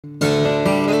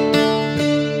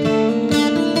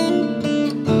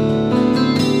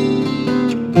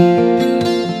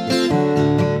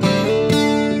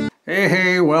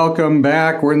welcome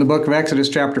back. We're in the book of Exodus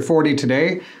chapter 40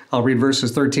 today. I'll read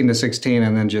verses 13 to 16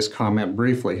 and then just comment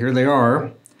briefly. Here they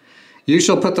are. You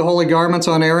shall put the holy garments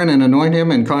on Aaron and anoint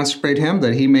him and consecrate him,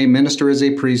 that he may minister as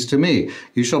a priest to me.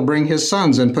 You shall bring his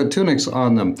sons and put tunics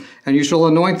on them, and you shall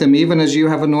anoint them even as you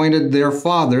have anointed their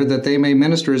father, that they may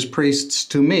minister as priests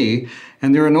to me,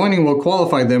 and their anointing will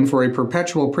qualify them for a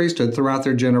perpetual priesthood throughout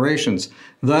their generations.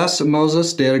 Thus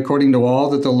Moses did according to all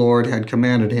that the Lord had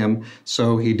commanded him,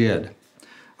 so he did.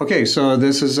 Okay, so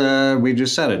this is, we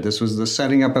just said it, this was the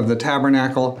setting up of the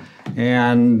tabernacle,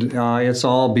 and it's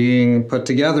all being put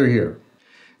together here.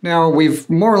 Now, we've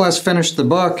more or less finished the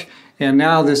book, and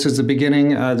now this is the beginning.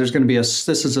 There's going to be this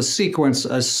is a sequence,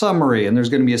 a summary, and there's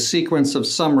going to be a sequence of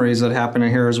summaries that happen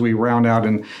here as we round out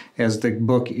and as the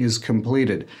book is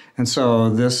completed. And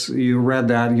so this, you read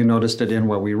that, you noticed it in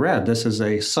what we read. This is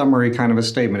a summary kind of a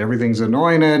statement. Everything's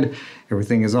anointed,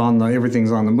 everything's on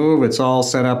the move, it's all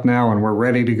set up now, and we're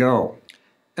ready to go.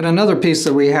 And another piece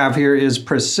that we have here is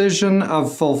precision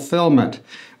of fulfillment.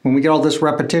 When we get all this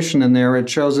repetition in there, it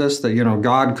shows us that,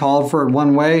 God called for it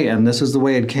one way, and this is the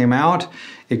way it came out.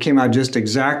 It came out just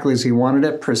exactly as he wanted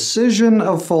it. Precision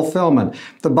of fulfillment.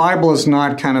 The Bible is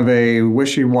not kind of a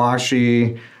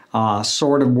wishy-washy,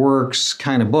 sort of works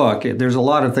kind of book. There's a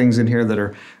lot of things in here that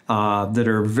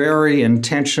are very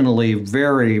intentionally,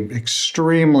 very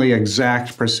extremely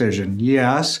exact precision.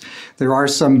 Yes, there are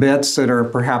some bits that are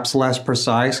perhaps less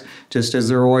precise, just as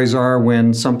there always are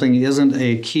when something isn't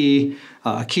a key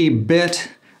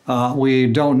bit. We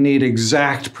don't need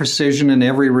exact precision in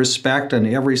every respect and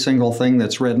every single thing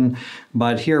that's written,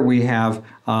 but here we have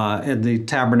the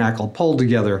tabernacle pulled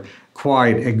together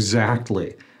quite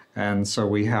exactly. And so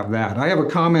we have that. I have a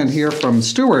comment here from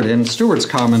Stewart in Stewart's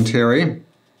commentary.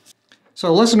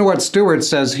 So listen to what Stewart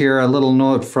says here, a little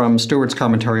note from Stewart's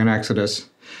commentary on Exodus.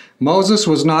 Moses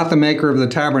was not the maker of the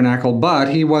tabernacle, but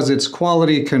he was its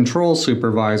quality control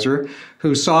supervisor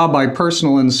who saw by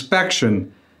personal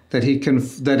inspection that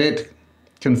it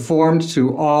conformed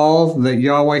to all that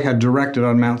Yahweh had directed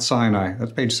on Mount Sinai.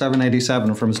 That's page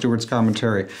 787 from Stewart's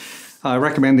commentary. I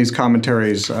recommend these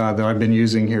commentaries that I've been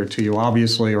using here to you,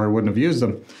 obviously, or I wouldn't have used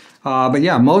them. But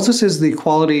yeah, Moses is the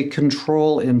quality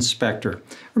control inspector.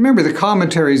 Remember, the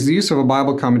commentaries, the use of a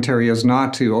Bible commentary is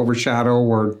not to overshadow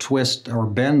or twist or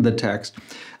bend the text.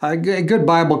 A good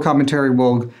Bible commentary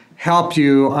will help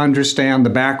you understand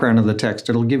the background of the text.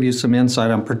 It'll give you some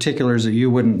insight on particulars that you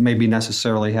wouldn't maybe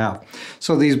necessarily have.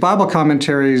 So these Bible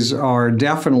commentaries are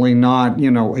definitely not,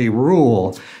 a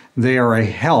rule. They are a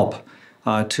help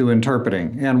to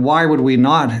interpreting. And why would we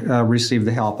not receive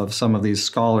the help of some of these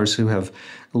scholars who have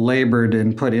labored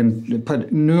and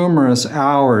put numerous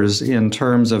hours in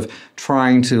terms of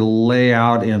trying to lay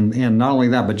out and not only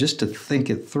that, but just to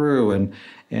think it through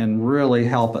and really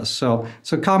help us. So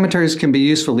commentaries can be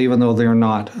useful even though they're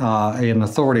not an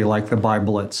authority like the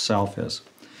Bible itself is.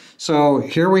 So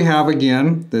here we have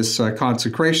again this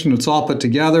consecration. It's all put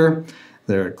together.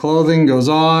 Their clothing goes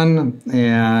on,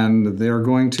 and they're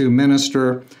going to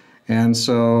minister. And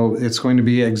so it's going to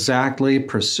be exactly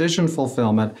precision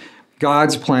fulfillment.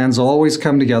 God's plans always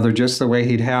come together just the way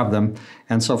he'd have them.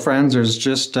 And so, friends, there's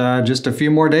just a few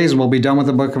more days and we'll be done with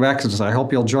the book of Exodus. I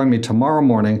hope you'll join me tomorrow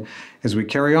morning as we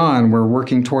carry on. We're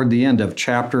working toward the end of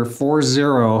chapter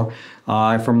 40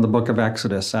 from the book of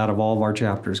Exodus out of all of our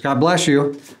chapters. God bless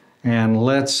you, and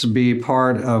let's be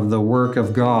part of the work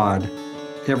of God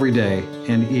every day,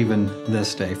 and even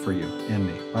this day for you and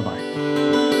me. Bye-bye.